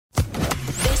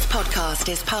podcast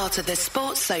is part of the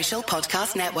Sports Social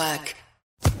Podcast Network.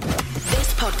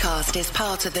 This podcast is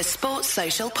part of the Sports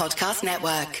Social Podcast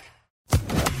Network.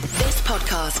 This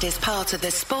podcast is part of the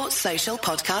Sports Social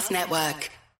Podcast Network.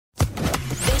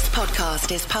 This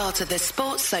podcast is part of the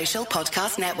Sports Social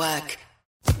Podcast Network.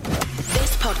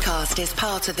 This podcast is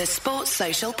part of the Sports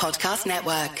Social Podcast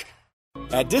Network.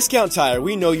 At Discount Tire,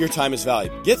 we know your time is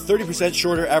valuable. Get 30%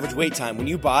 shorter average wait time when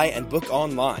you buy and book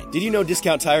online. Did you know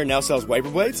Discount Tire now sells wiper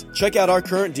blades? Check out our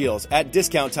current deals at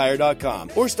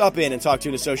discounttire.com or stop in and talk to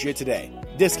an associate today.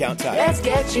 Discount Tire. Let's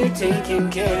get you taken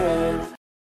care of.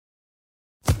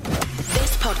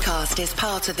 This podcast is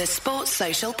part of the Sports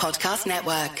Social Podcast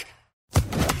Network.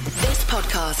 This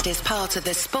podcast is part of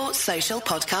the Sports Social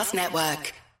Podcast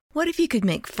Network. What if you could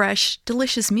make fresh,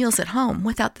 delicious meals at home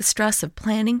without the stress of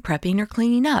planning, prepping, or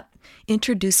cleaning up?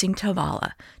 Introducing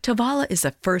Tovala. Tovala is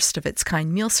a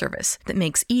first-of-its-kind meal service that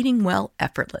makes eating well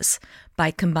effortless.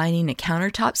 By combining a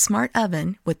countertop smart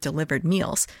oven with delivered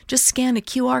meals, just scan a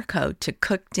QR code to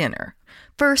cook dinner.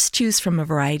 First, choose from a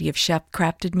variety of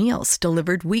chef-crafted meals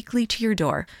delivered weekly to your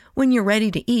door. When you're ready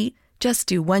to eat, just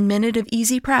do 1 minute of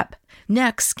easy prep.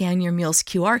 Next, scan your meal's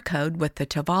QR code with the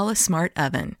Tovala Smart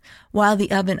Oven. While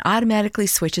the oven automatically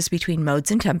switches between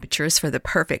modes and temperatures for the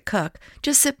perfect cook,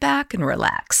 just sit back and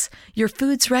relax. Your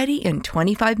food's ready in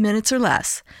 25 minutes or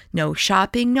less. No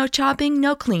shopping, no chopping,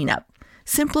 no cleanup.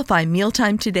 Simplify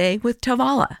mealtime today with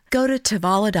Tovala. Go to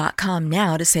Tovala.com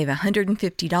now to save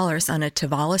 $150 on a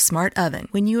Tovala Smart Oven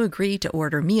when you agree to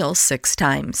order meals 6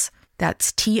 times.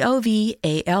 That's Tovala.com.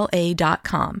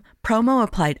 Promo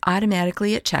applied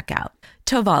automatically at checkout.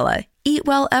 Tovala. Eat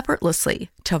well effortlessly.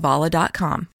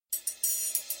 Tovala.com.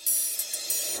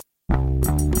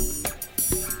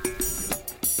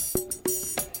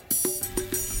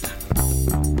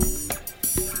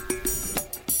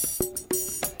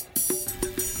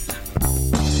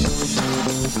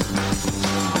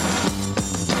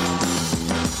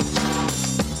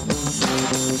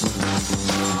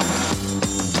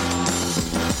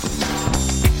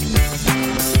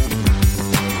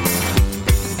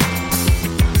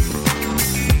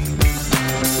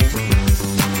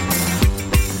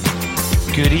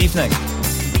 Good evening.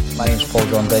 My name's Paul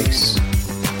John Dykes.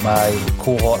 My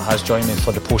cohort has joined me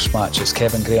for the post-match. It's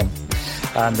Kevin Graham.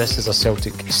 And this is a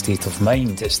Celtic state of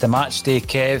mind. It's the match day,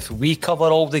 Kev. We cover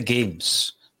all the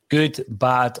games. Good,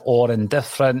 bad or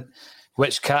indifferent.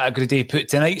 Which category do you put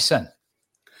tonight's in?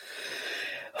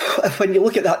 When you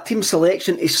look at that team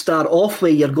selection to start off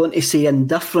with, you're going to say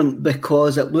indifferent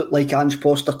because it looked like Ange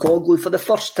Postecoglou for the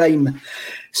first time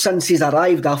since he's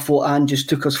arrived. I thought Ange just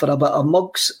took us for a bit of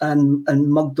mugs and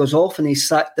mugged us off, and he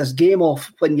sacked this game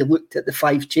off when you looked at the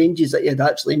 5 changes that he had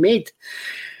actually made.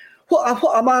 What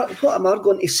am I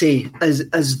going to say is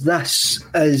this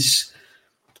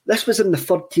was in the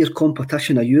third tier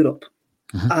competition of Europe.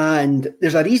 Mm-hmm. And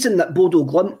there's a reason that Bodø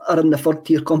Glimt are in the third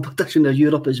tier competition of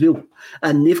Europe as well,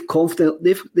 and they've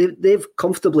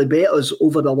comfortably beat us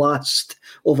over the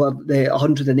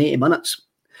 180 minutes.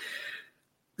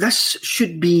 This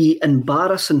should be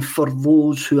embarrassing for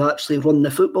those who actually run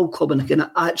the football club and can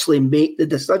actually make the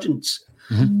decisions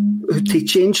to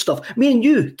change stuff. Me and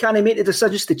you can't make the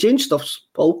decisions to change stuff,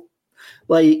 Paul.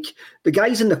 Like, the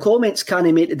guys in the comments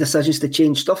can't make the decisions to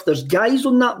change stuff. There's guys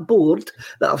on that board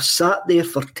that have sat there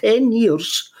for 10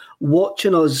 years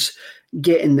watching us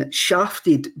getting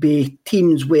shafted by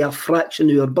teams with a fraction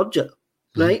of our budget,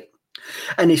 right?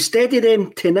 And instead of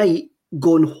them tonight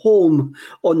going home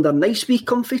on their nice wee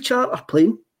comfy charter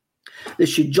plane, they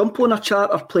should jump on a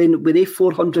charter plane with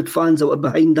 400 fans that were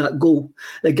behind that goal.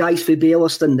 The guys for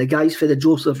Bailiston, the guys for the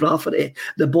Joseph Rafferty,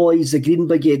 the boys, the Green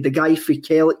Brigade, the guy for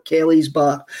Kelly's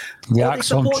Bar. The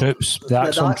Axon troops. The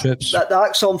Axon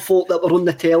folk that were on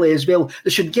the telly as well. They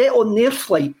should get on their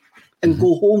flight and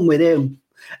go home with them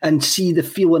and see the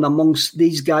feeling amongst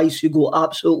these guys who go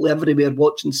absolutely everywhere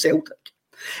watching Celtic.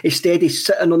 Instead, he's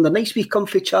sitting on the nice wee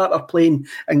comfy charter plane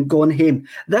and gone home.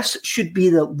 This should be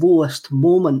the lowest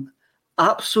moment.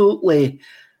 Absolutely,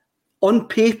 on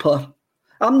paper,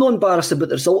 I'm not embarrassed about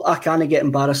the result. I can't get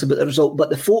embarrassed about the result, but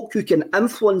the folk who can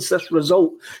influence this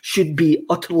result should be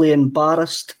utterly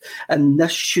embarrassed, and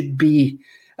this should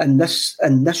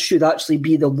actually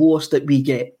be the lowest that we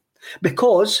get.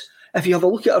 Because if you have a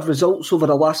look at our results over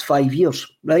the last 5 years,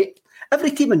 right, every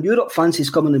team in Europe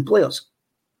fancies coming in players.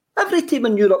 Every team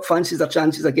in Europe fancies their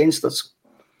chances against us.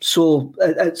 So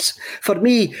it's, for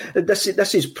me, this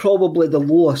is probably the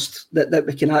lowest that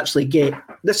we can actually get.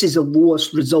 This is the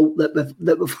lowest result that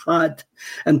we've had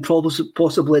in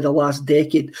possibly the last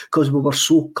decade, because we were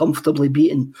so comfortably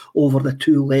beaten over the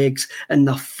two legs in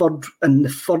the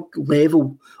third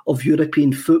level of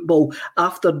European football,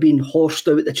 after being horsed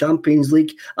out the Champions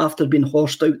League, after being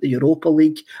horsed out the Europa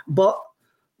League. But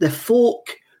the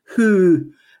folk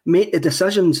who make the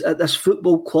decisions at this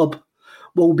football club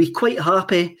will be quite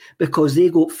happy, because they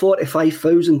got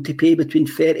 45,000 to pay between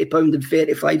 £30 and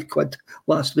 £35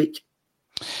 last week.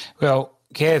 Well,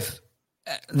 Kev,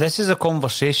 this is a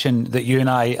conversation that you and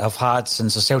I have had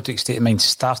since the Celtic State of Mind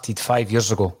started 5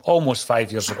 years ago, almost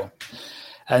 5 years ago.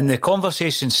 And the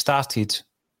conversation started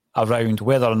around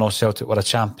whether or not Celtic were a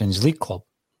Champions League club.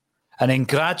 And then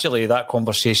gradually that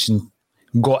conversation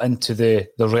got into the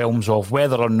realms of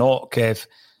whether or not, Kev,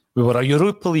 we were a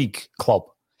Europa League club.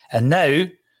 And now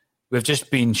we've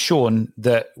just been shown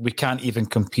that we can't even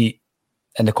compete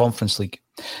in the Conference League.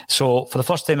 So for the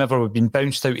first time ever, we've been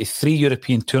bounced out of 3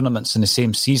 European tournaments in the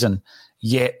same season,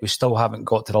 yet we still haven't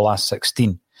got to the last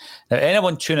 16. Now,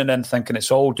 anyone tuning in thinking it's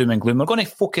all doom and gloom, we're going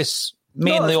to focus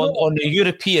mainly on the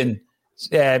European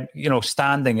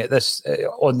standing at this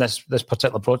on this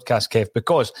particular broadcast, Kev,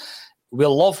 because we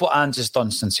love what Ange has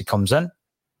done since he comes in.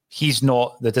 He's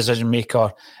not the decision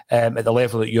maker at the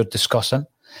level that you're discussing.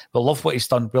 We love what he's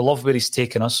done. We love where he's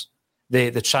taken us.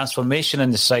 The transformation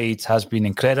in the side has been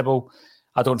incredible.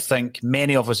 I don't think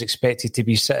many of us expected to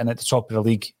be sitting at the top of the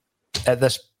league at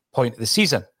this point of the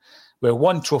season. We're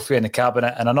one trophy in the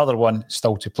cabinet and another one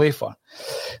still to play for.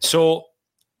 So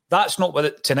that's not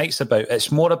what tonight's about.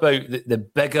 It's more about the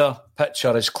bigger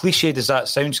picture, as cliched as that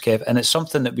sounds, Kev, and it's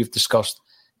something that we've discussed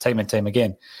time and time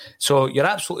again. So you're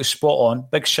absolutely spot on.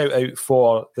 Big shout out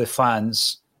for the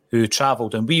fans who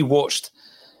travelled, and we watched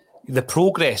the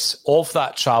progress of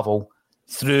that travel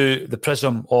through the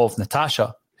prism of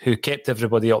Natasha, who kept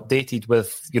everybody updated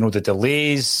with, the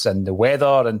delays and the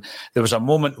weather. And there was a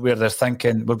moment where they're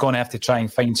thinking, we're going to have to try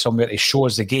and find somewhere to show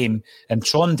us the game in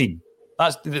Trondheim.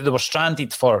 They were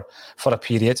stranded for a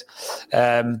period.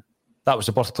 That was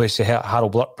the birthplace of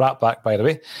Harold Bratback, by the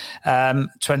way.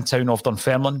 Twin town of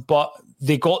Dunfermline. But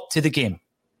they got to the game,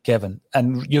 Kevin.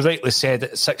 And you rightly said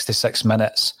at 66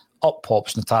 minutes, up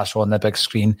pops Natasha on the big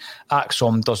screen.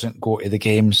 Axom doesn't go to the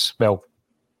games. Well,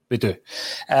 we do.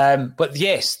 But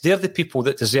yes, they're the people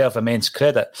that deserve immense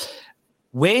credit.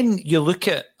 When you look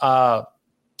at a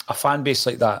fan base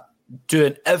like that,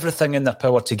 doing everything in their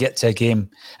power to get to a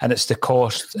game, and it's the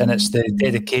cost and it's the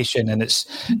dedication and it's,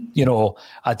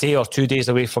 a day or 2 days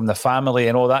away from the family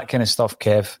and all that kind of stuff,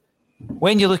 Kev.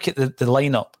 When you look at the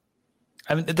lineup,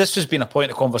 I mean, this has been a point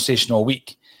of conversation all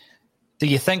week. Do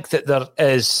you think that there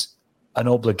is an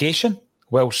obligation?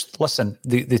 Well, listen,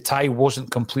 the tie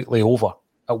wasn't completely over.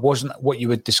 It wasn't what you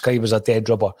would describe as a dead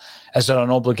rubber. Is there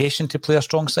an obligation to play a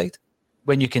strong side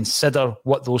when you consider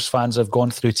what those fans have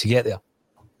gone through to get there?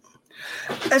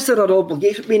 Is there an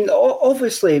obligation? I mean,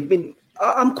 obviously,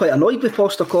 I'm quite annoyed with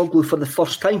Postecoglou for the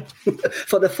first time.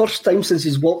 For the first time since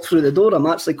he's walked through the door, I'm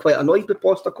actually quite annoyed with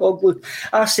Postecoglou.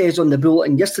 I said on the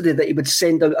Bulletin yesterday that he would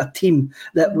send out a team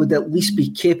that would at least be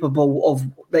capable of,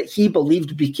 that he believed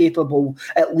would be capable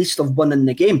at least of winning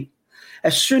the game.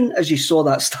 As soon as you saw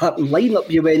that starting lineup,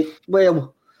 you went,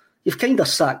 well, you've kind of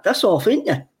sacked this off, ain't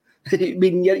you? I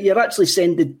mean, you're actually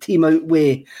sending the team out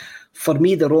with, for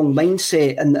me, the wrong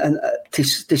mindset and to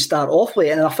start off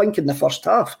with. And I think in the first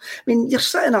half, I mean, you're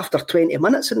sitting after 20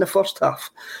 minutes in the first half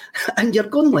and you're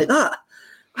going like that.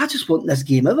 I just want this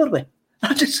game over with.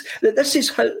 This is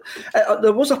how,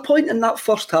 there was a point in that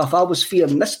first half I was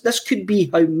fearing this could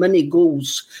be how many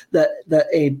goals that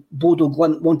Bodø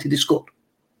Glimt wanted to score.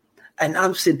 And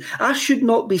I'm saying, I should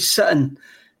not be sitting,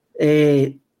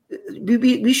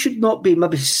 we should not be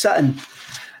maybe sitting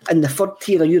in the third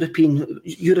tier of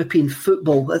European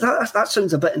football. That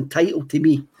sounds a bit entitled to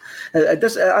me.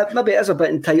 Maybe it is a bit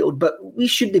entitled, but we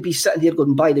shouldn't be sitting here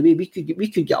going, by the way, we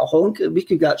could get a honk, we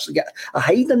could actually get a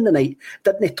hide in the night.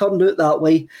 Didn't it turn out that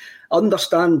way? I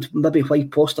understand maybe why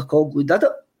Postecoglou did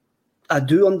it. I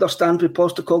do understand why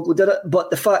Postecoglou did it,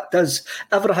 but the fact is,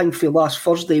 everything for last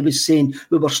Thursday was saying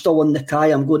we were still on the tie.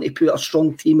 I'm going to put a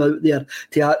strong team out there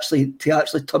to actually turn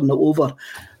it over,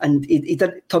 and he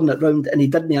didn't turn it round, and he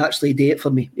didn't actually do it for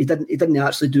me. He didn't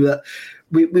actually do it.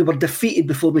 We were defeated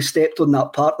before we stepped on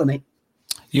that part tonight.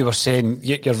 You were saying,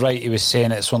 you're right, he was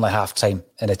saying it's only half time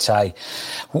in a tie.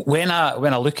 When I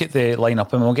look at the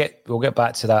lineup, and we'll get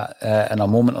back to that in a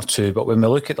moment or two, but when we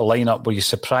look at the lineup, were you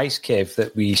surprised, Kev,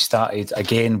 that we started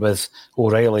again with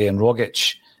O'Reilly and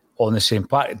Rogic on the same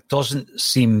part? It doesn't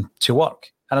seem to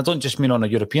work. And I don't just mean on a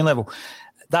European level.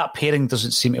 that pairing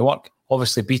doesn't seem to work.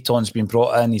 Obviously, Beaton's been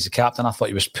brought in. He's the captain. I thought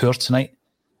he was poor tonight.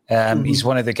 He's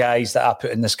one of the guys that I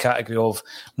put in this category of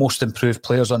most improved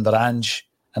players under Ange,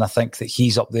 and I think that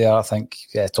he's up there. I think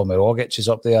Tommy Rogic is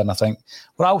up there, and I think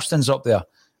Ralston's up there.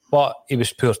 But he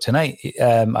was poor tonight,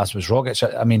 as was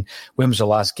Rogic. I mean, when was the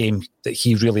last game that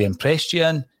he really impressed you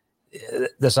in?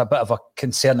 There's a bit of a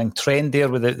concerning trend there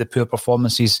with the poor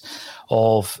performances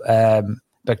of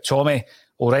Big Tommy.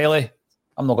 O'Reilly,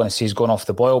 I'm not going to say he's gone off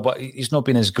the boil, but he's not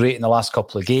been as great in the last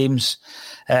couple of games.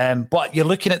 But you're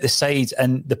looking at the side,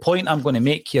 and the point I'm going to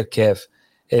make here, Kev,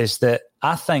 is that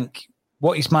I think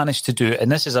what he's managed to do,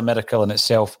 and this is a miracle in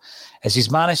itself, is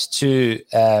he's managed to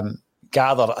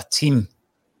gather a team,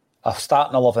 a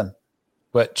starting 11,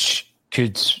 which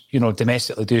could,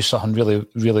 domestically do something really,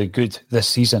 really good this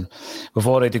season. We've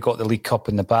already got the League Cup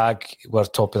in the bag. We're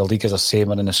top of the league, as I say,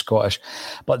 we're in the Scottish.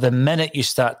 But the minute you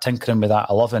start tinkering with that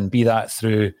 11, be that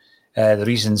through the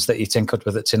reasons that you tinkered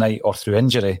with it tonight or through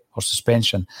injury or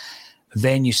suspension,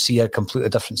 then you see a completely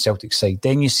different Celtic side.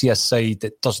 Then you see a side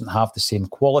that doesn't have the same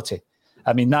quality.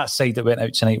 I mean, that side that went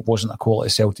out tonight wasn't a quality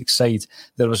Celtic side.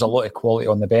 There was a lot of quality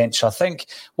on the bench. I think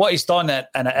what he's done,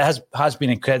 and it has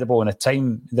been incredible in the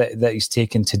time that he's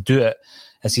taken to do it,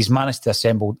 is he's managed to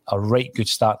assemble a right good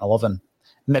starting 11.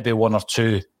 Maybe one or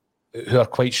two who are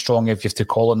quite strong if you have to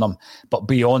call on them. But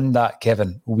beyond that,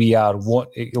 Kevin, we are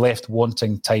left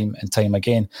wanting time and time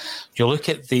again. You look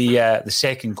at the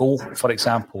second goal, for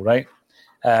example, right?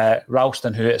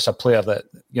 Ralston, who is a player that,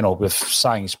 we've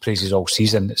sang his praises all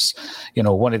season. It's,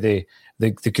 one of the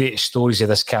greatest stories of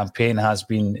this campaign has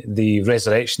been the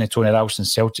resurrection of Tony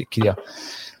Ralston's Celtic career.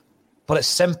 But it's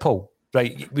simple,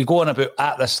 right? We go on about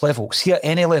at this level. See, at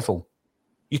any level,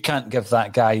 you can't give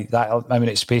that guy that amount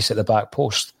of space at the back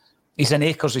post. He's in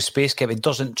acres of space, Kevin. He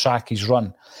doesn't track his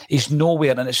run. He's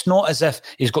nowhere. And it's not as if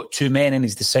he's got two men and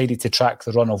he's decided to track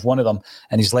the run of one of them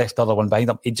and he's left the other one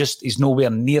behind him. He's nowhere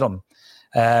near him.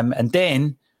 And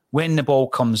then when the ball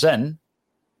comes in,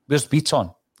 where's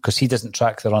Beaton? Because he doesn't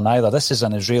track the run either. This is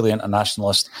an Israeli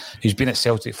internationalist who's been at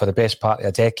Celtic for the best part of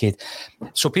a decade.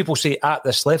 So people say at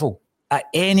this level, at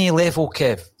any level,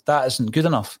 Kev, that isn't good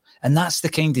enough. And that's the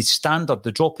kind of standard,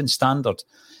 the drop in standard,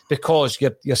 because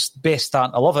your best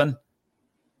starting 11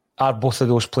 are both of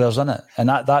those players in it. And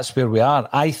that's where we are,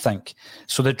 I think.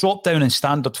 So the drop down in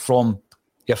standard from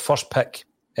your first pick,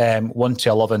 1 to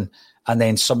 11, and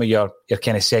then some of your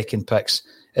kind of second picks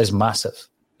is massive.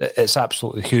 It's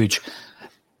absolutely huge.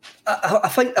 I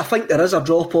think there is a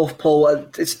drop off, Paul.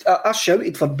 I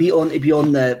shouted for Beaton to be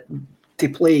on to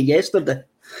play yesterday,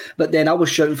 but then I was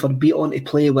shouting for Beaton to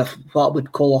play with what I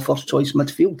would call a first choice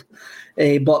midfield.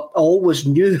 But I always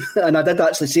knew, and I did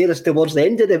actually say this towards the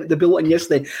end of the bulletin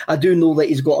yesterday, I do know that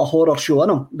he's got a horror show in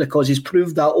him, because he's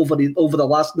proved that over the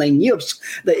last 9 years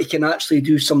that he can actually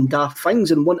do some daft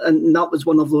things, and that was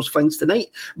one of those things tonight.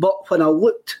 But when I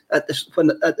looked at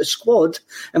the squad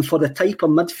and for the type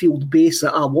of midfield base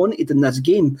that I wanted in this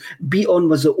game, Beaton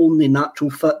was the only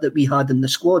natural fit that we had in the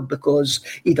squad, because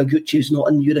Idaguchi's not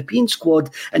in the European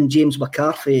squad, and James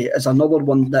McCarthy is another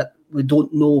one that we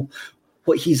don't know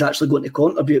what he's actually going to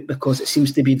contribute, because it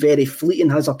seems to be very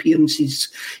fleeting, his appearances.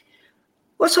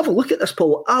 Let's have a look at this,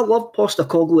 Paul. I love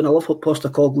Postecoglou, and I love what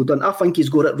Postecoglou done. I think he's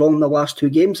got it wrong in the last two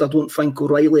games. I don't think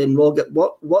O'Reilly and Rogic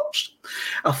works.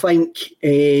 I think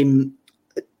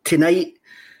tonight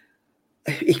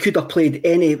he could have played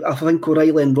any. I think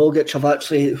O'Reilly and Rogic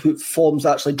have forms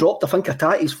actually dropped. I think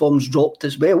Atati's forms dropped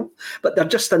as well, but they're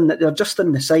just in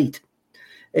the side.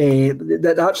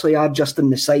 That actually are just in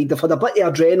the side. They've had a bit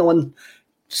of adrenaline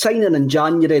signing in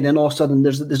January, and then all of a sudden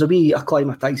there's a wee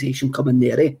acclimatisation coming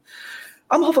there.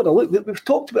 I'm having a look. We've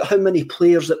talked about how many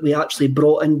players that we actually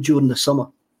brought in during the summer.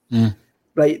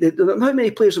 Right? How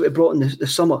many players that we brought in the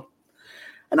summer?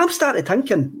 And I'm started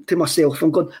thinking to myself,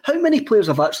 I'm going, how many players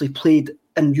have actually played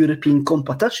in European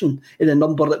competition in the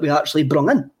number that we actually brung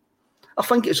in? I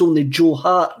think it's only Joe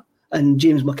Hart and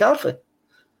James McCarthy.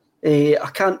 I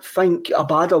can't think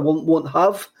Abada won't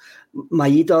have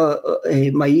Maeda,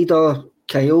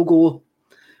 Kyogo,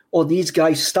 or these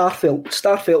guys.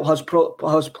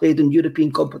 Starfelt has played in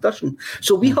European competition.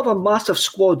 So we have a massive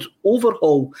squad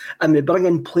overhaul, and we bring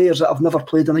in players that have never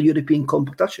played in a European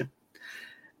competition.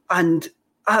 And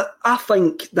I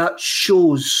think that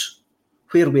shows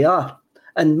where we are.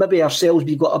 And maybe ourselves,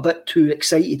 we got a bit too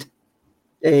excited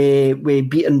with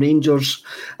beating Rangers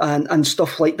and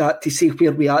stuff like that to see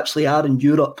where we actually are in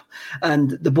Europe.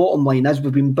 And the bottom line is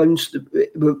we've been bounced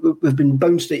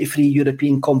out of 3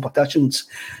 European competitions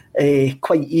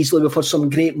quite easily. We've had some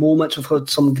great moments, we've had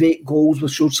some great goals,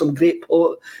 we've showed some great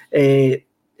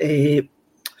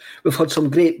We've had some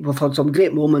great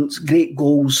moments, great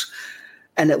goals,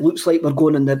 and it looks like we're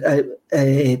going in the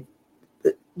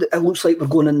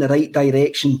right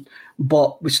direction.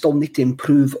 But we still need to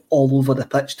improve all over the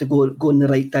pitch to go in the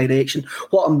right direction.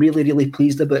 What I'm really, really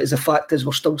pleased about is the fact is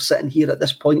we're still sitting here at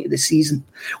this point of the season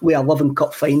with 11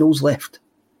 cup finals left.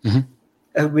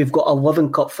 Mm-hmm. We've got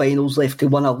 11 cup finals left to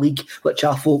win a league, which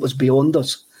I thought was beyond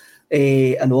us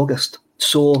in August.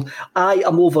 So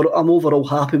I'm overall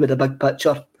happy with the big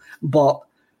picture. But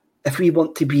if we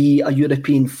want to be a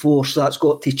European force, that's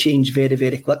got to change very,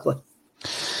 very quickly.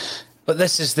 But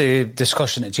this is the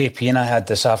discussion that JP and I had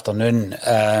this afternoon,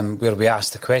 where we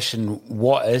asked the question,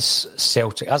 what is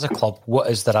Celtic as a club, what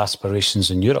is their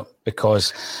aspirations in Europe?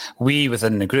 Because we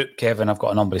within the group, Kevin, I've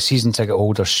got a number of season ticket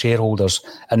holders, shareholders,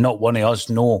 and not one of us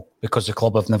know, because the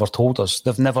club have never told us.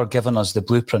 They've never given us the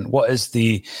blueprint. What is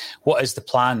the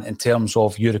plan in terms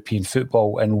of European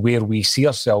football and where we see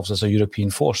ourselves as a European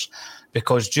force?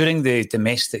 Because during the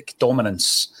domestic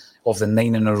dominance of the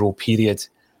 9-in-a-row period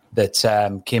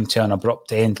that came to an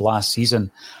abrupt end last season,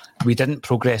 we didn't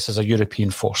progress as a European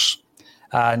force.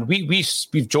 And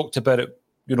we've joked about it,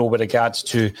 with regards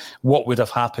to what would have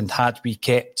happened had we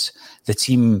kept the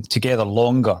team together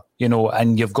longer,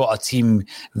 and you've got a team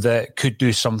that could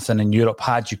do something in Europe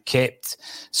had you kept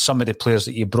some of the players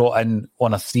that you brought in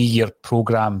on a 3-year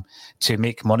programme to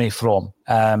make money from.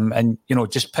 And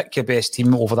just pick your best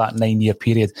team over that 9-year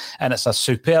period. And it's a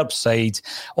superb side.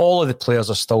 All of the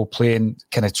players are still playing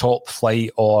kind of top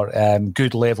flight or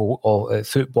good level of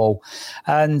football.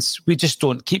 And we just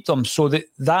don't keep them. So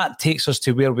that takes us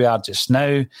to where we are just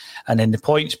now. And then the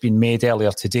point's been made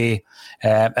earlier today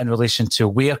in relation to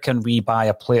where can we buy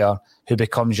a player who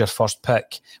becomes your first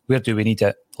pick? Where do we need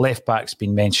it? Left back's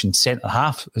been mentioned. Centre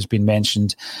half has been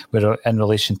mentioned in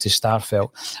relation to Starfelt.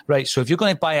 Right, so if you're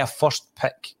going to buy a first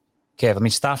pick, Kev,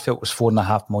 Starfelt was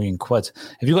 £4.5 million.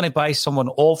 If you're going to buy someone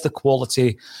of the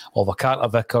quality of a Carter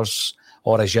Vickers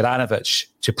or a Juranovic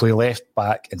to play left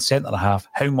back and centre half,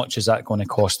 how much is that going to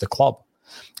cost the club?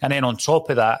 And then on top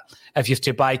of that, if you have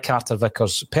to buy Carter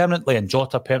Vickers permanently and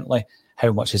Jota permanently,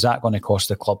 how much is that going to cost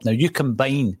the club? Now, you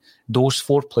combine those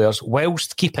 4 players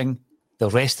whilst keeping the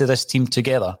rest of this team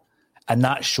together, and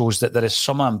that shows that there is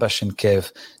some ambition,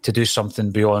 Kev, to do something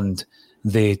beyond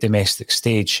the domestic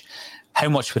stage. How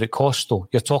much would it cost, though?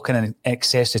 You're talking in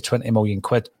excess of £20 million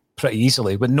pretty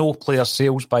easily, with no player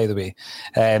sales, by the way,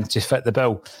 to fit the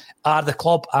bill. Are the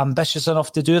club ambitious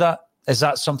enough to do that? Is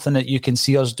that something that you can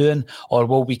see us doing, or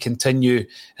will we continue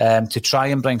to try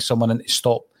and bring someone in to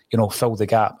stop, fill the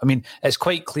gap? It's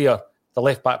quite clear the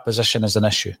left-back position is an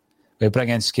issue. We bring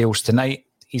in Scales tonight.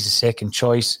 He's a second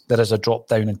choice. There is a drop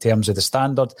down in terms of the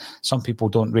standard. Some people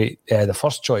don't rate the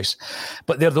first choice.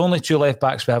 But they're the only 2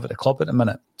 left-backs we have at the club at the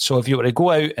minute. So if you were to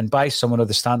go out and buy someone of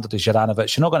the standard of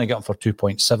Juranovic, you're not going to get him for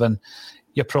 2.7.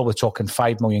 You're probably talking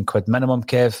 £5 million minimum,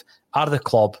 Kev. Are the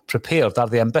club prepared? Are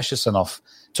they ambitious enough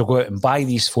to go out and buy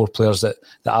these 4 players that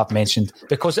I've mentioned?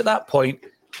 Because at that point,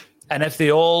 and if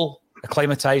they all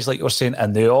acclimatise, like you were saying,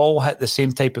 and they all hit the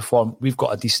same type of form, we've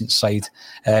got a decent side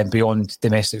beyond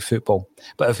domestic football.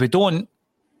 But if we don't,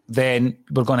 then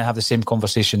we're going to have the same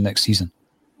conversation next season.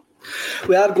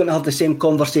 We are going to have the same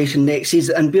conversation next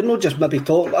season, and we're not just maybe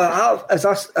talking.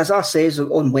 As I says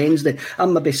on Wednesday,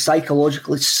 I'm maybe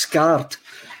psychologically scarred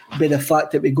by the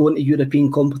fact that we go into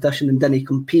European competition and didn't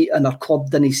compete, and our club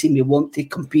didn't seem to want to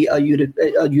compete at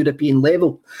a European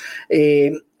level.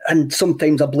 And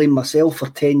sometimes I blame myself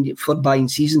for buying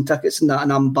season tickets and that,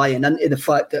 and I'm buying into the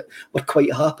fact that we're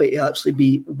quite happy to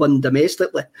actually win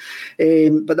domestically.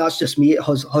 But that's just me. It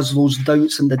has those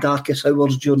doubts in the darkest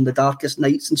hours during the darkest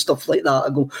nights and stuff like that. I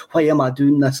go, why am I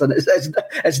doing this? And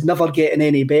it's never getting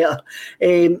any better.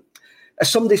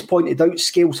 As somebody's pointed out,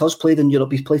 Scales has played in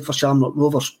Europe. He's played for Shamrock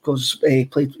Rovers because he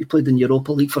played in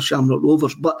Europa League for Shamrock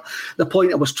Rovers. But the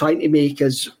point I was trying to make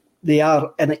is they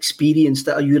are inexperienced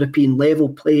at a European level,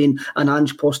 playing an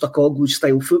Ange Postecoglou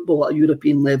style football at a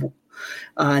European level,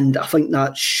 and I think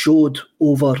that showed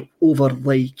over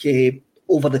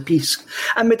the piece.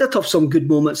 And we did have some good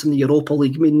moments in the Europa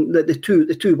League.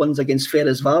 The two wins against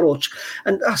Ferencvaros,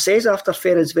 and I says after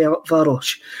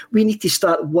Ferencvaros, we need to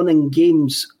start winning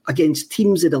games against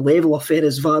teams at the level of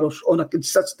Ferencvaros on a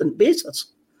consistent basis,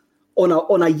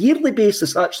 on a yearly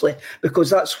basis, actually,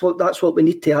 because that's what we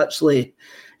need to actually.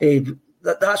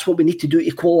 That's what we need to do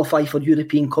to qualify for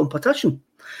European competition.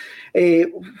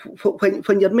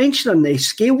 When you're mentioning the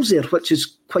Scales there, which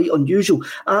is quite unusual,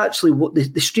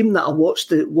 the stream that I watched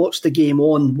the game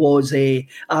on was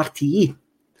RTE,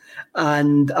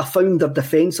 and I found their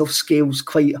defence of Scales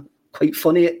quite quite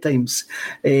funny at times,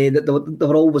 that they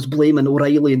were always blaming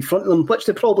O'Reilly in front of them, which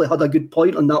they probably had a good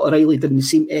point on that. O'Reilly didn't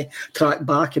seem to track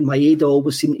back, and Maeda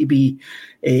always seemed to be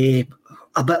a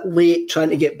bit late trying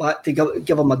to get back to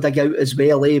give him a dig out as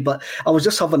well. But I was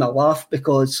just having a laugh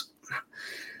because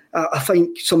I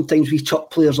think sometimes we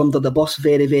chuck players under the bus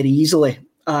very, very easily,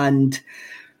 and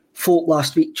folk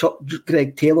last week chucked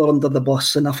Greg Taylor under the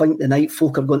bus, and I think tonight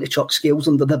folk are going to chuck Scales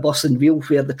under the bus, and we'll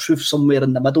wear the truth somewhere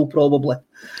in the middle probably.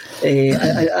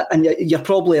 And you're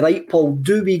probably right, Paul.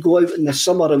 Do we go out in the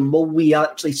summer and will we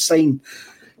actually sign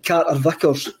Carter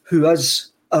Vickers, who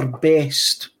is our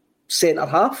best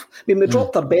centre-half? I mean, we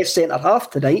dropped our best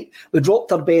centre-half tonight. We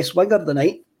dropped our best winger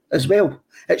tonight as well.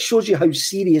 It shows you how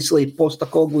seriously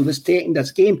Postecoglou was taking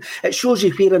this game. It shows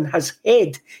you where in his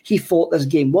head he thought this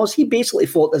game was. He basically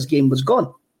thought this game was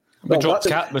gone. We dropped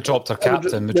our captain. We dropped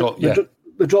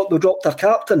our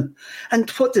captain. And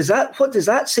what does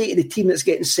that say to the team that's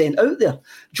getting sent out there?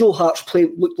 Joe Hart's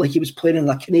looked like he was playing in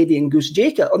a Canadian goose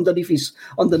jacket underneath his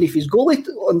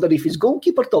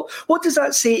goalkeeper top. What does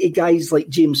that say to guys like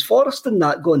James Forrest and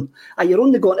that going, you're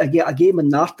only going to get a game in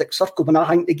the Arctic Circle when I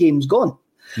think the game's gone?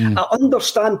 I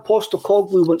understand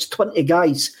Postecoglou wants 20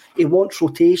 guys. He wants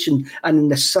rotation,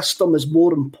 and the system is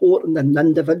more important than the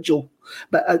individual.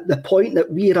 But at the point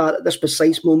that we're at this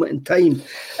precise moment in time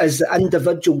is the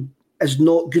individual is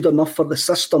not good enough for the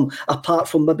system, apart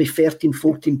from maybe 13,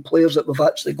 14 players that we've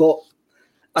actually got.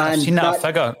 And I've seen that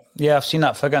figure. Yeah, I've seen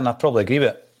that figure, and I probably agree with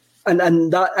it.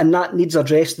 And that needs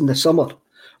addressed in the summer.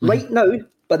 Right now,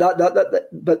 but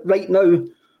right now,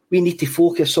 we need to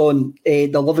focus on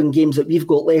the 11 games that we've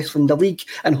got left in the league,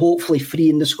 and hopefully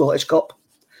 3 in the Scottish Cup.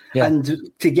 Yeah. And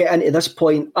to get into this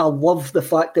point, I love the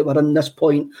fact that we're in this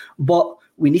point, but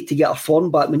we need to get our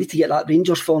form back. We need to get that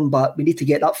Rangers form back. We need to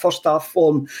get that first half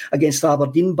form against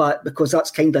Aberdeen back, because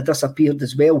that's kind of disappeared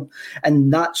as well.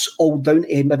 And that's all down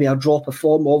to maybe a drop of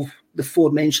form of the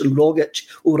forementioned Rogic,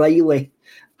 O'Reilly,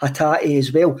 Hatate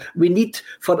as well. We need,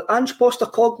 for Ange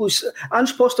Postecoglou's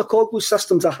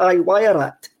system's a high wire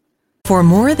act. For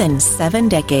more than 7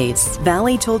 decades,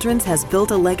 Valley Children's has built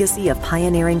a legacy of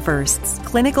pioneering firsts,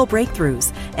 clinical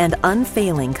breakthroughs, and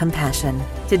unfailing compassion.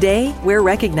 Today, we're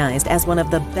recognized as one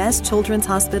of the best children's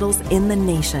hospitals in the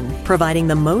nation, providing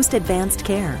the most advanced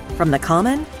care, from the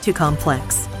common to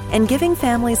complex, and giving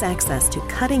families access to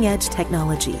cutting-edge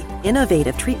technology,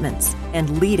 innovative treatments,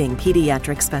 and leading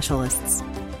pediatric specialists.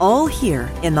 All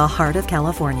here in the heart of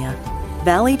California.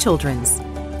 Valley Children's,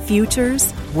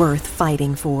 futures worth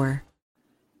fighting for.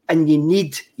 And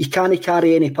you can't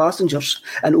carry any passengers.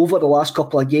 And over the last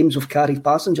couple of games, we've carried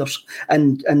passengers,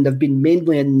 and they've been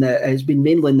mainly in the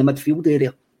midfield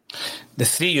area. The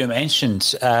 3 you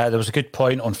mentioned, there was a good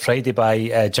point on Friday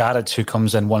by Jared, who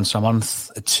comes in once a month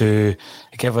to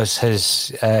give us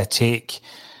his take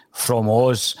from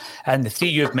Oz. And the 3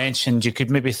 you've mentioned, you could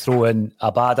maybe throw in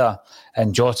Abada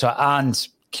and Jota and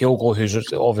Kyogo,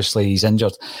 who's obviously he's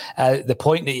injured. The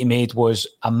point that he made was,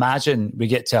 imagine we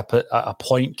get to a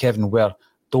point, Kevin, where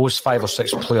those 5 or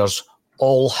 6 players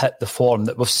all hit the form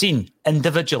that we've seen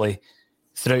individually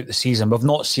throughout the season. We've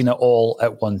not seen it all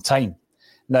at one time.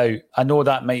 Now, I know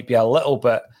that might be a little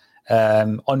bit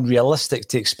unrealistic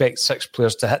to expect 6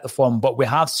 players to hit the form, but we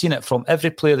have seen it from every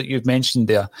player that you've mentioned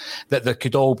there, that they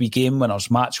could all be game winners,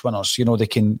 match winners, they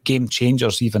can game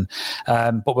changers even,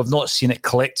 but we've not seen it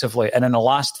collectively. And in the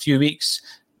last few weeks,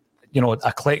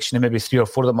 a collection of maybe 3 or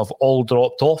 4 of them have all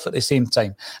dropped off at the same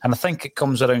time, and I think it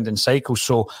comes around in cycles.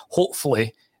 So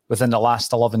hopefully within the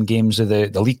last 11 games of the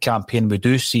league campaign, we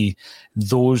do see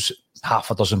those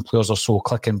half a dozen players or so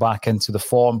clicking back into the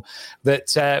form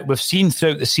that we've seen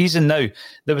throughout the season. Now,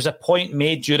 there was a point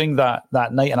made during that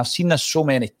night, and I've seen this so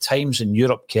many times in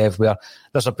Europe, Kev, where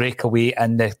there's a breakaway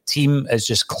and the team is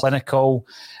just clinical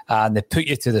and they put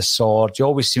you to the sword. You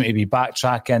always seem to be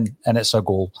backtracking and it's a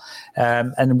goal.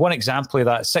 And one example of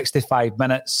that, 65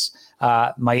 minutes,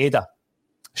 Maeda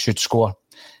should score.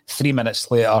 3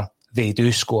 minutes later, they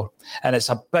do score. And it's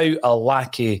about a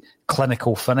lack of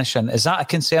clinical finishing. Is that a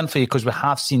concern for you? Because we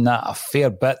have seen that a fair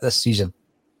bit this season.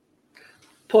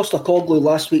 Postecoglou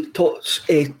last week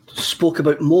spoke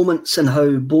about moments and how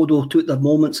Bodø took their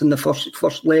moments in the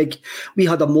first leg. We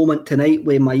had a moment tonight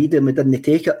where Maeda and we didn't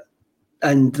take it.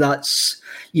 And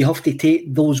you have to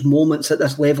take those moments at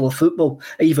this level of football,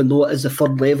 even though it is the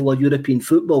third level of European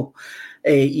football.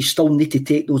 You still need to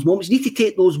take those moments. You need to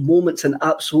take those moments in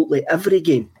absolutely every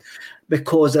game,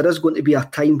 because there is going to be a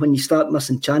time when you start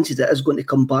missing chances that is going to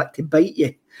come back to bite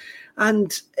you.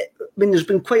 And there's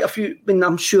been quite a few.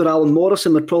 I'm sure Alan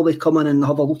Morrison would probably come in and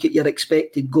have a look at your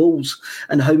expected goals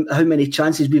and how many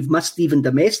chances we've missed even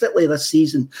domestically this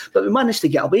season. But we managed to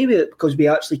get away with it because we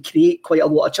actually create quite a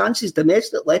lot of chances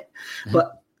domestically. Mm-hmm.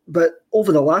 But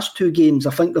over the last 2 games,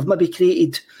 I think we've maybe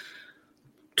created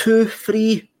 2,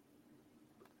 3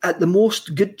 at the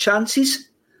most good chances.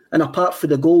 And apart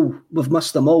from the goal, we've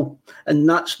missed them all, and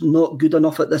that's not good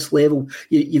enough at this level.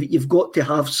 You've got to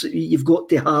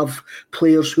have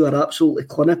players who are absolutely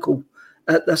clinical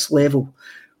at this level.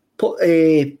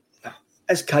 Is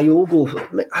Kyogo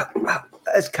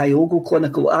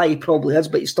clinical? Aye, he probably is,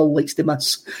 but he still likes to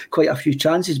miss quite a few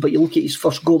chances. But you look at his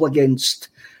first goal against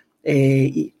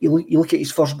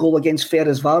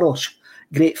Ferencváros,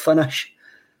 great finish.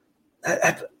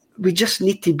 We just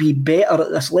need to be better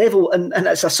at this level, and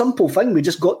it's a simple thing. We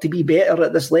just got to be better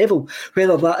at this level.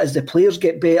 Whether that is the players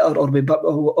get better or we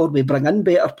bring in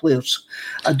better players,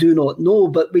 I do not know.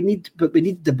 But we need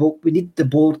the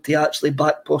board to actually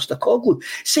back Postecoglou.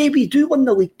 Say we do win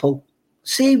the league, Paul.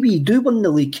 Say we do win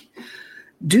the league.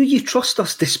 Do you trust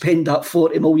us to spend that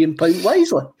 £40 million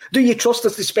wisely? Do you trust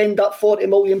us to spend that £40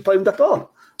 million at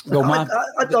all? Well,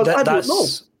 I don't know.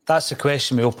 That's the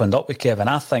question we opened up with, Kevin.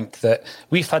 I think that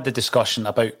we've had the discussion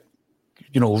about,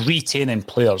 retaining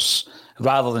players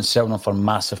rather than selling them for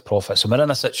massive profits. And we're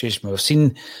in a situation where we've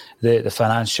seen the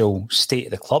financial state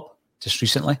of the club just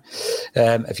recently.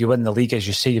 If you win the league, as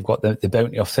you say, you've got the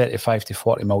bounty of £35 to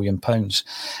 £40 million.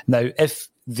 Now, if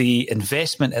the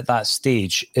investment at that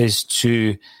stage is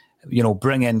to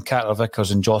bring in Carter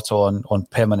Vickers and Jota on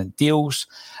permanent deals,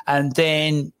 and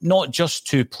then not just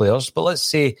 2 players, but let's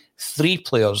say 3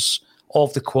 players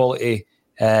of the quality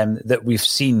that we've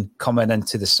seen coming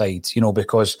into the side,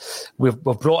 because we've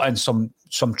brought in some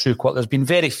true quality. There's been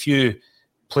very few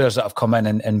players that have come in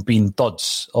and been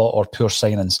duds or poor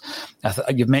signings.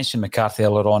 You've mentioned McCarthy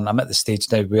earlier on. I'm at the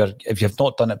stage now where if you've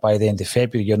not done it by the end of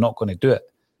February, you're not going to do it.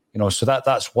 So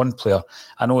that's one player.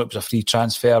 I know it was a free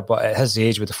transfer, but at his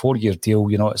age with a 4-year deal,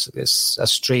 it's a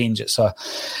strange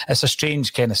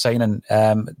kind of signing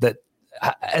that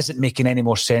isn't making any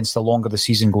more sense the longer the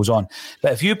season goes on.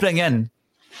 But if you bring in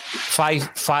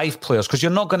five players, because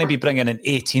you're not going to be bringing in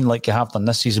 18 like you have done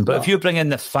this season, but if you bring in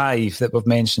the 5 that we've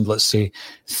mentioned, let's say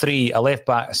 3, a left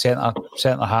back, a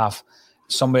centre half,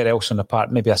 somewhere else in the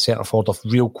park, maybe a centre forward of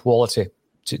real quality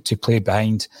to play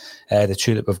behind the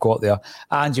 2 that we've got there,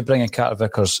 and you bring in Carter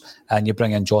Vickers and you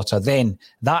bring in Jota, then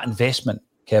that investment,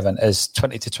 Kevin, is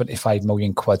 20 to 25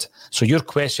 million quid. So your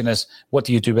question is, what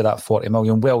do you do with that 40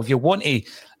 million? Well, if you want to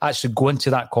actually go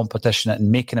into that competition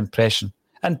and make an impression,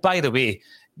 and by the way,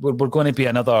 we're going to be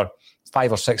another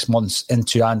 5 or 6 months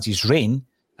into Andy's reign,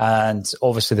 and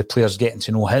obviously the players getting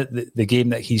to know the game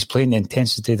that he's playing, the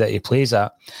intensity that he plays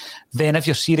at, then if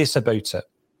you're serious about it,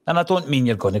 and I don't mean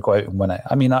you're going to go out and win it.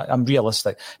 I mean, I'm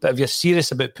realistic. But if you're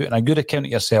serious about putting a good account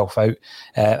of yourself out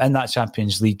in that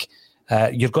Champions League,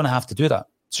 you're going to have to do that.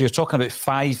 So you're talking about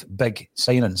 5 big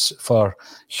signings for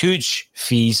huge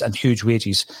fees and huge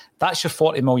wages. That's your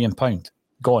 £40 million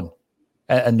gone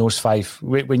in those 5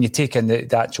 when you take in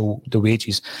the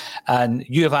wages. And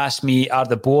you have asked me, are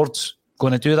the boards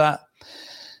going to do that?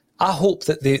 I hope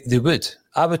that they would.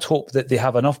 I would hope that they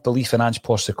have enough belief in Ange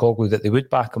Postecoglou that they would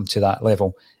back him to that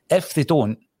level. If they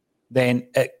don't, then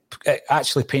it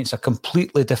actually paints a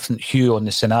completely different hue on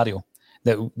the scenario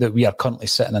that we are currently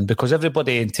sitting in, because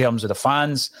everybody in terms of the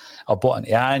fans are bought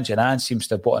into Ange, and Ange seems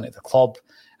to have bought into the club,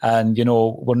 and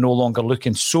we're no longer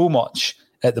looking so much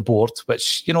at the board,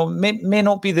 which may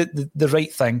not be the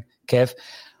right thing, Kev,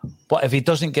 but if he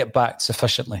doesn't get backed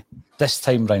sufficiently this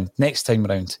time round, next time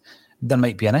round, there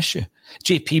might be an issue.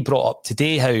 JP brought up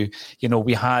today how,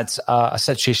 we had a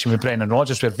situation with Brendan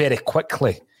Rodgers where very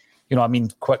quickly,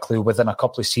 quickly within a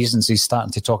couple of seasons, he's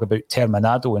starting to talk about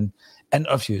Terminado in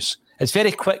interviews. It's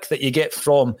very quick that you get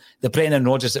from the Brendan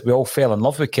Rodgers that we all fell in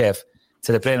love with, Kev,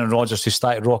 to the Brendan Rodgers who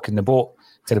started rocking the boat,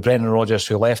 to the Brendan Rodgers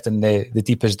who left in the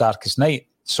deepest, darkest night.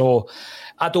 So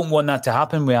I don't want that to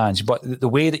happen with Ange, but the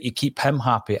way that you keep him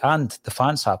happy and the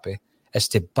fans happy is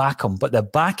to back him. But the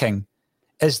backing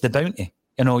is the bounty.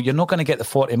 You're not going to get the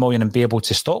 40 million and be able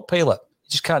to stockpile it. You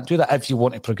just can't do that if you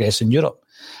want to progress in Europe.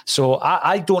 So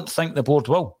I don't think the board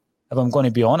will, if I'm going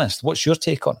to be honest. What's your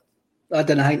take on it? I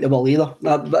didn't think they will either.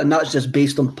 And that's just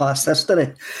based on past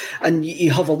history. And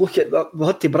you have a look at, we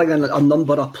had to bring in a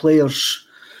number of players.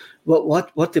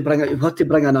 What to bring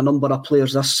in a number of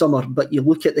players this summer, but you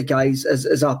look at the guys,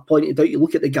 as I pointed out, you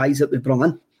look at the guys that we brought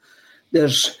in.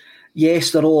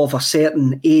 They're all of a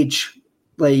certain age.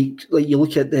 Like you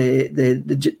look at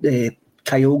the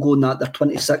Kyogo and that, they're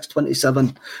 26,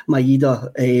 27.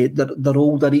 Maeda, they're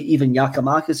older. Even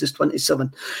Giakoumakis is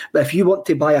 27. But if you want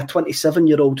to buy a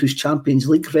 27-year-old who's Champions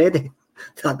League ready,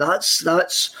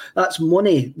 that's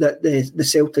money that the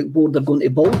Celtic board are going to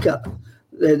balk at.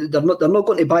 They're not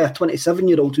going to buy a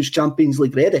 27-year-old who's Champions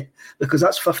League ready, because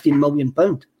that's £15 million.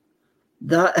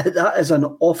 That is an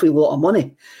awful lot of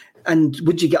money. And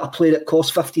would you get a player that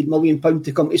costs £15 million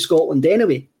to come to Scotland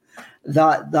anyway?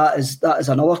 That is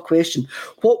another question.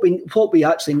 What we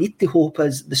actually need to hope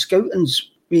is the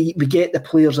scoutings, we get the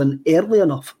players in early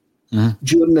enough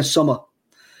during the summer,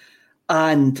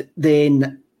 and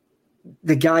then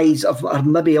the guys are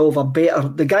maybe of a better.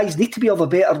 The guys need to be of a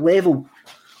better level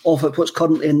of what's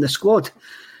currently in the squad.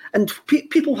 And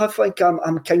people have think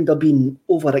I'm kind of being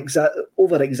over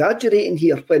exaggerating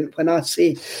here when I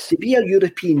say to be a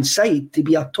European side, to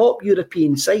be a top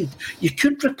European side, you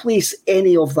could replace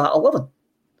any of that 11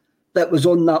 that was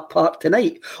on that park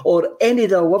tonight, or any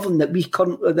of the 11 that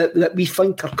we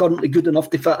think are currently good enough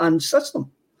to fit Ange's system.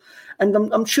 And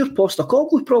I'm sure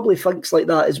Postecoglou probably thinks like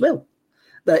that as well.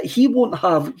 That he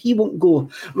won't go,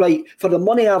 right, for the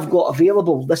money I've got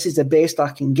available, this is the best I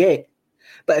can get.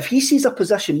 But if he sees a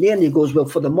position there and he goes, well,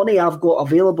 for the money I've got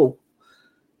available,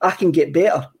 I can get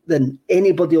better than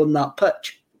anybody on that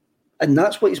pitch. And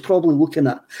that's what he's probably looking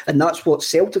at. And that's what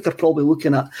Celtic are probably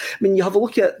looking at. I mean, you have a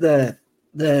look at the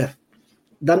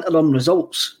interim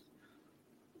results.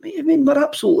 I mean, we're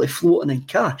absolutely floating in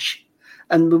cash.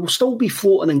 And we will still be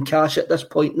floating in cash at this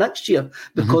point next year,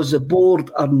 because the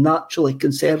board are naturally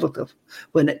conservative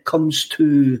when it comes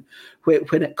to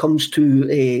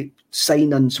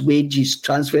signings, wages,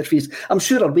 transfer fees. I'm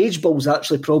sure our wage bill's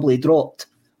actually probably dropped.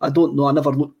 I don't know. I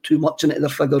never looked too much into their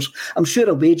figures. I'm sure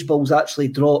our wage bill's actually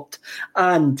dropped.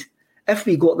 And if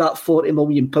we got that £40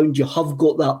 million, you have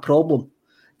got that problem.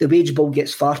 The wage bill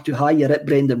gets far too high. You're at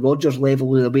Brendan Rodgers' level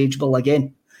with the wage bill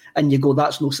again. And you go,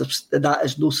 that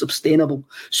is no sustainable.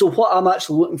 So what I'm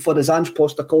actually looking for is Ange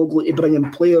Postecoglou to bring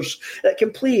in players that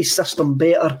can play his system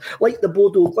better, like the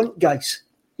Bodø Glimt guys.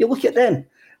 You look at them.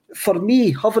 For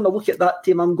me, having a look at that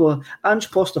team, I'm going, Ange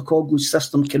Postecoglou's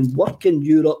system can work in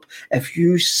Europe if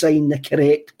you sign the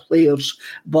correct players.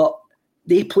 But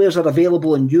the players are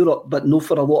available in Europe, but no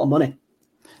for a lot of money.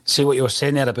 See what you were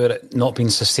saying there about it not being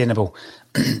sustainable.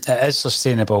 It is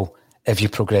sustainable if you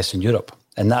progress in Europe.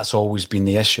 And that's always been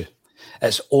the issue.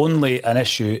 It's only an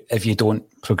issue if you don't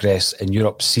progress in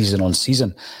Europe season on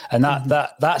season. And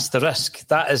that's the risk.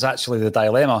 That is actually the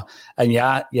dilemma. And you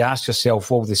ask yourself,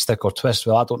 will they stick or twist?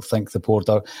 Well, I don't think the board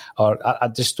are, or I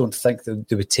just don't think that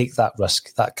they would take that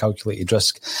risk, that calculated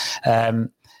risk.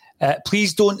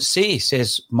 Please don't say,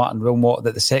 says Martin Wilmot,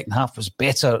 that the second half was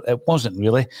better. It wasn't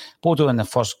really. Bodø in the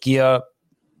first gear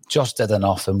just did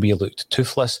enough and we looked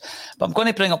toothless. But I'm going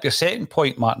to bring up your second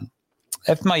point, Martin.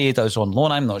 If Maeda is on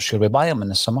loan, I'm not sure we buy him in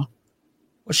the summer.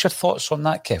 What's your thoughts on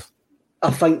that, Kev?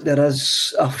 I think there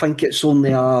is. I think it's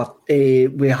only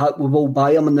we will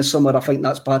buy him in the summer. I think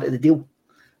that's part of the deal.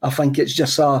 I think it's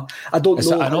just I don't know.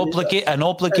 Is it an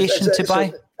obligation to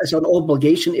buy? It's an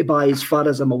obligation to buy, as far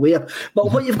as I'm aware.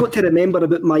 But what you've got to remember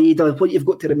about Maeda, what you've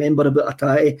got to remember about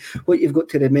Atati, what you've got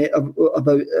to remember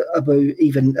about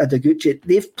even Ideguchi,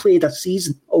 they've played a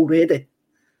season already,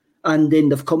 and then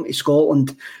they've come to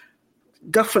Scotland.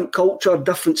 Different culture,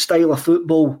 different style of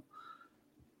football.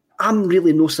 I'm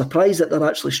really no surprised that they're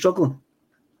actually struggling.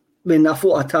 I mean, I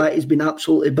thought Atati's been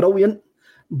absolutely brilliant,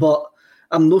 but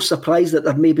I'm no surprised that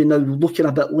they're maybe now looking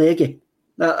a bit leggy.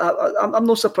 I'm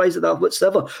not surprised at that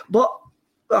whatsoever. But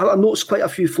I noticed quite a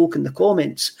few folk in the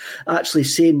comments actually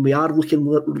saying we are looking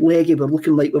leggy, we're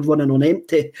looking like we're running on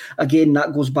empty. Again,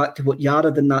 that goes back to what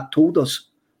Yared and that told us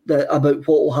about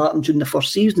what will happen during the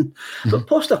first season. But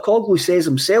Postecoglou says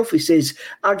himself, he says,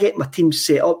 I get my team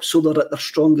set up so they're at their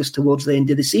strongest towards the end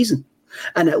of the season.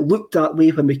 And it looked that way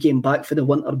when we came back for the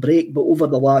winter break, but over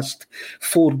the last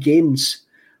 4 games,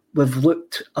 we've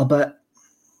looked a bit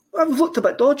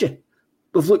dodgy.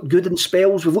 We've looked good in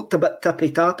spells, we've looked a bit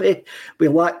tippy-tappy, we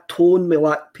lack tone, we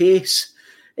lack pace.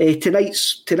 Tonight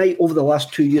over the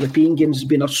last 2 European games has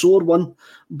been a sore one,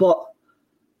 but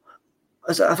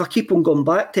if I keep on going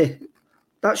back to,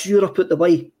 that's Europe out the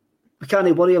way. We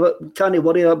can't worry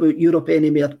about Europe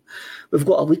anymore. We've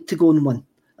got a league to go and win.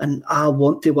 And I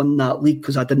want to win that league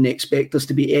because I didn't expect us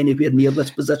to be anywhere near this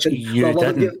position. You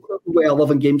didn't.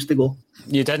 11 games to go.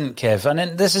 You didn't, Kev.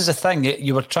 And this is the thing.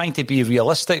 You were trying to be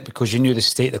realistic because you knew the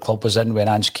state the club was in when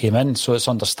Ange came in. So it's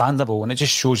understandable. And it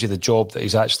just shows you the job that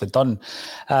he's actually done.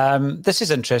 This is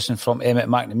interesting from Emmett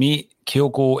McNamee.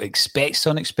 Kyogo expects the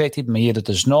unexpected. Maeda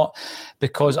does not.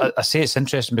 Because I say it's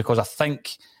interesting because I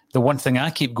think the one thing I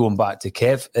keep going back to,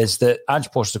 Kev, is that Ange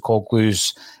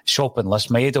Postecoglou's shopping list,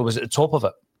 Maeda was at the top of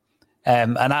it.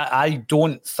 And I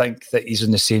don't think that he's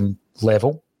on the same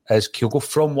level as Kyogo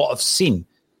from what I've seen.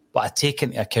 But I take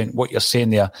into account what you're saying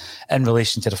there in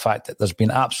relation to the fact that there's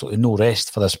been absolutely no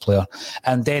rest for this player.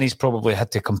 And then he's probably had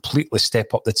to completely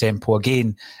step up the tempo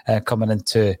again coming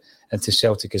into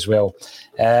Celtic as well.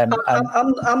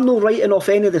 I'm not writing off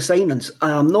any of the signings.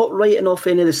 I am not writing off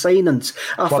any of the signings.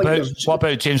 What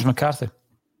about James McCarthy?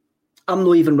 I'm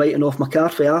not even writing off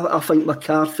McCarthy. I think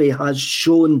McCarthy has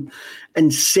shown in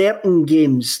certain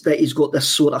games that he's got this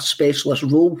sort of specialist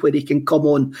role where he can come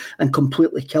on and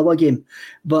completely kill a game.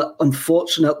 But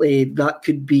unfortunately, that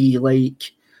could be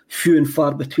like few and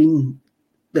far between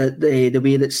the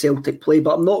way that Celtic play.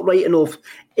 But I'm not writing off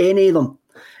any of them,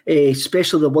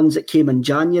 especially the ones that came in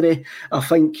January. I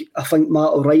think Matt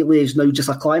O'Reilly is now just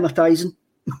acclimatising.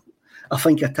 I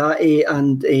think Hatate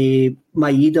and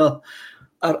Maeda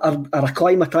are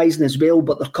acclimatising as well,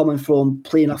 but they're coming from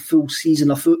playing a full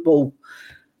season of football.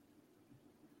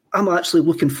 I'm actually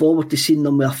looking forward to seeing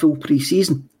them with a full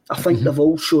pre-season. I think they've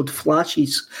all showed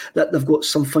flashes that they've got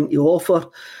something to offer.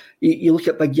 You look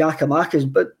at big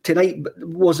Giakoumakis, but tonight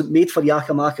wasn't made for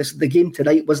Giakoumakis. The game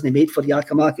tonight wasn't made for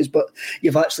Giakoumakis, but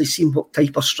you've actually seen what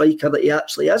type of striker that he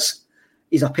actually is.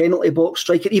 He's a penalty box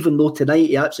striker, even though tonight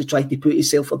he actually tried to put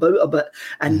himself about a bit,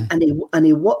 and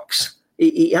he works.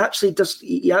 He actually does.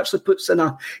 He actually puts in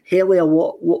a hell of a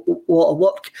lot of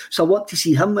work. So I want to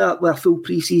see him with a full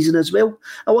pre-season as well.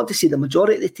 I want to see the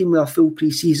majority of the team with a full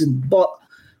pre-season, but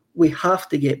we have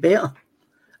to get better.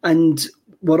 And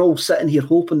we're all sitting here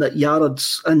hoping that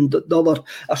Yared's and the other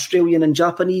Australian and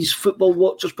Japanese football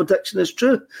watchers' prediction is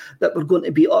true, that we're going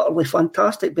to be utterly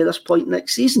fantastic by this point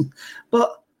next season.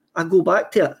 But I go back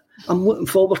to it. I'm looking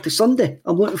forward to Sunday.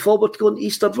 I'm looking forward to going to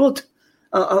Easter Road.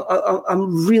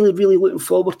 I'm really, really looking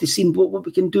forward to seeing what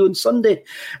we can do on Sunday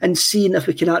and seeing if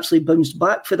we can actually bounce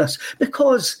back for this.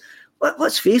 Because,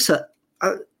 let's face it,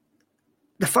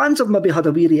 the fans have maybe had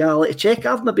a wee reality check.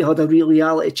 I've maybe had a real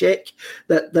reality check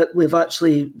that we've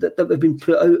actually, that we've been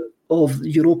put out of the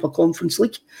Europa Conference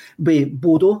League by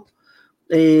Bodø.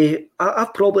 I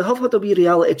probably have had a wee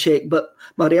reality check, but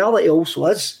my reality also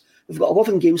is we've got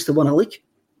 11 games to win a league.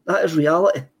 That is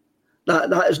reality.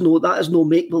 That is no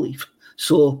make-believe.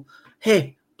 So,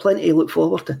 hey, plenty to look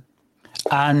forward to.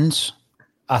 And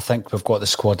I think we've got the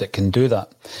squad that can do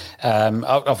that.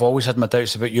 I've always had my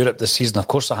doubts about Europe this season. Of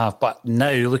course I have. But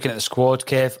now, looking at the squad,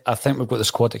 Kev, I think we've got the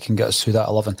squad that can get us through that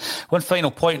 11. One final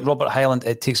point, Robert Hyland,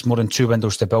 it takes more than 2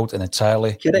 windows to build an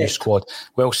entirely new squad.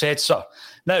 Well said, sir.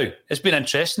 Now, it's been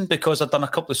interesting because I've done a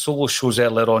couple of solo shows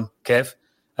earlier on, Kev.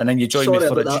 And then you join me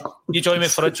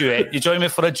for a duet.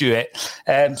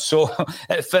 So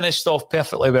it finished off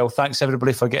perfectly well. Thanks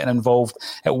everybody for getting involved.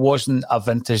 It wasn't a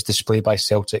vintage display by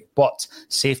Celtic, but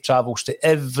safe travels to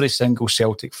every single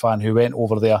Celtic fan who went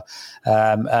over there.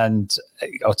 And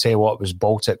I'll tell you what, it was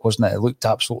Baltic, wasn't it? It looked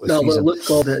absolutely freezing.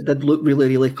 It did look really,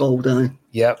 really cold, didn't it?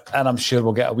 Yep, and I'm sure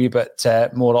we'll get a wee bit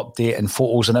more update and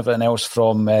photos and everything else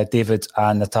from David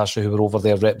and Natasha, who were over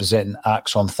there representing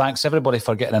Axon. Thanks everybody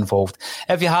for getting involved.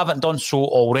 If you haven't done so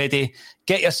already,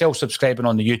 get yourself subscribing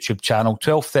on the YouTube channel.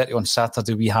 12:30 on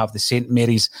Saturday, we have the St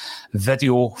Mary's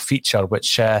video feature,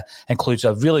 which includes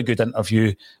a really good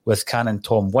interview with Canon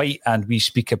Tom White, and we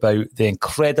speak about the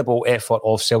incredible effort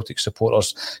of Celtic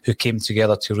supporters who came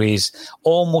together to raise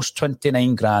almost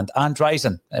 29 grand and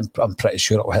rising. And I'm pretty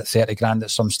sure it will hit 30 grand at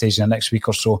some stage in the next week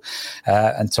or so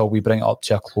until we bring it up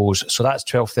to a close. So that's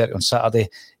 12:30 on Saturday.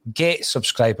 Get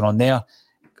subscribing on there.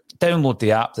 Download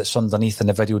the app that's underneath in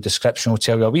the video description. We'll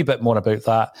tell you a wee bit more about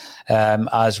that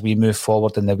as we move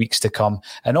forward in the weeks to come.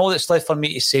 And all that's left for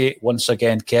me to say once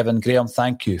again, Kevin Graham,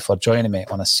 thank you for joining me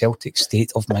on A Celtic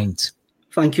State of Mind.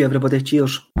 Thank you, everybody.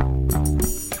 Cheers.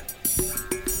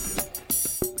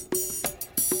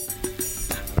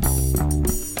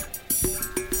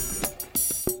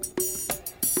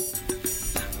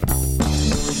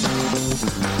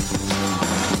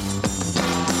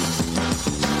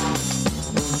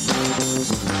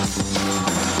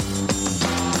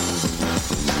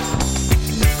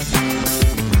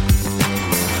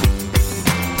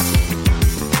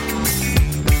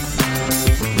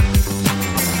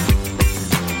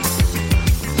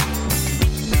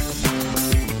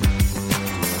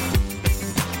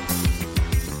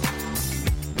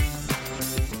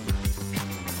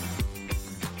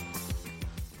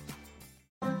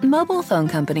 Mobile phone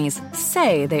companies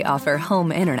say they offer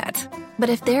home internet. But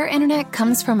if their internet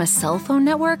comes from a cell phone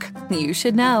network, you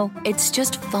should know. It's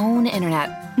just phone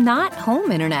internet, not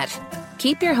home internet.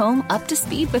 Keep your home up to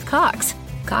speed with Cox.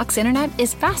 Cox Internet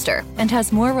is faster and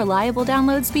has more reliable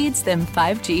download speeds than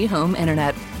 5G home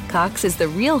internet. Cox is the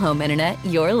real home internet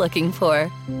you're looking for.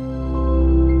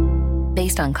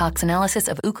 Based on Cox analysis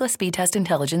of Ookla speed test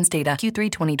intelligence data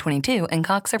Q3 2022 and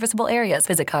Cox serviceable areas.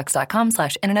 Visit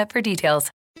cox.com/internet for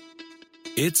details.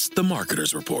 It's the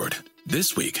Marketer's Report.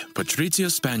 This week, Patrizia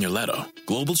Spagnoletto,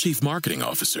 Global Chief Marketing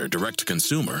Officer,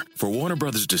 Direct-to-Consumer for Warner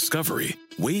Brothers Discovery,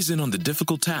 weighs in on the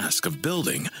difficult task of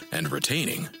building and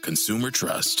retaining consumer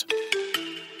trust.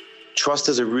 Trust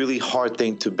is a really hard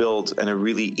thing to build and a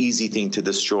really easy thing to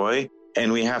destroy,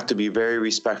 and we have to be very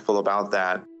respectful about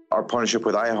that. Our partnership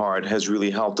with iHeart has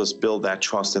really helped us build that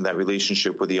trust and that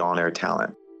relationship with the on-air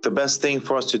talent. The best thing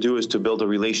for us to do is to build a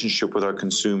relationship with our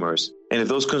consumers. And if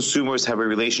those consumers have a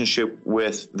relationship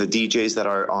with the DJs that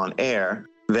are on air,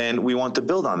 then we want to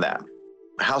build on that.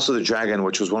 House of the Dragon,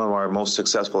 which was one of our most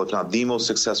successful, if not the most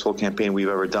successful campaign we've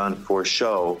ever done for a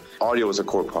show, audio was a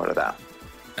core part of that.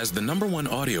 As the #1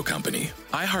 audio company,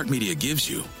 iHeartMedia gives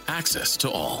you access to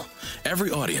all.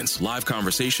 Every audience, live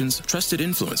conversations, trusted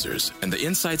influencers, and the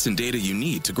insights and data you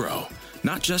need to grow.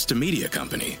 Not just a media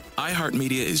company,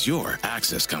 iHeartMedia is your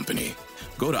access company.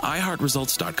 Go to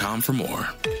iHeartResults.com for more.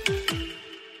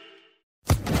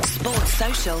 Sports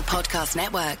Social Podcast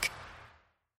Network.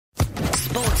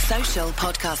 Sports Social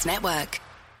Podcast Network.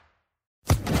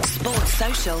 Sports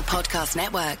Social Podcast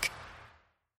Network.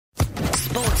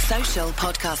 Sports Social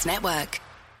Podcast Network.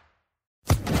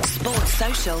 Sports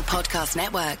Social Podcast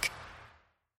Network.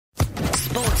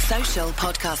 Sports Social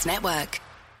Podcast Network.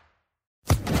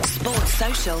 Sports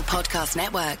Social Podcast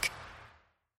Network.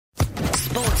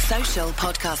 Sports Social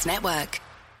Podcast Network.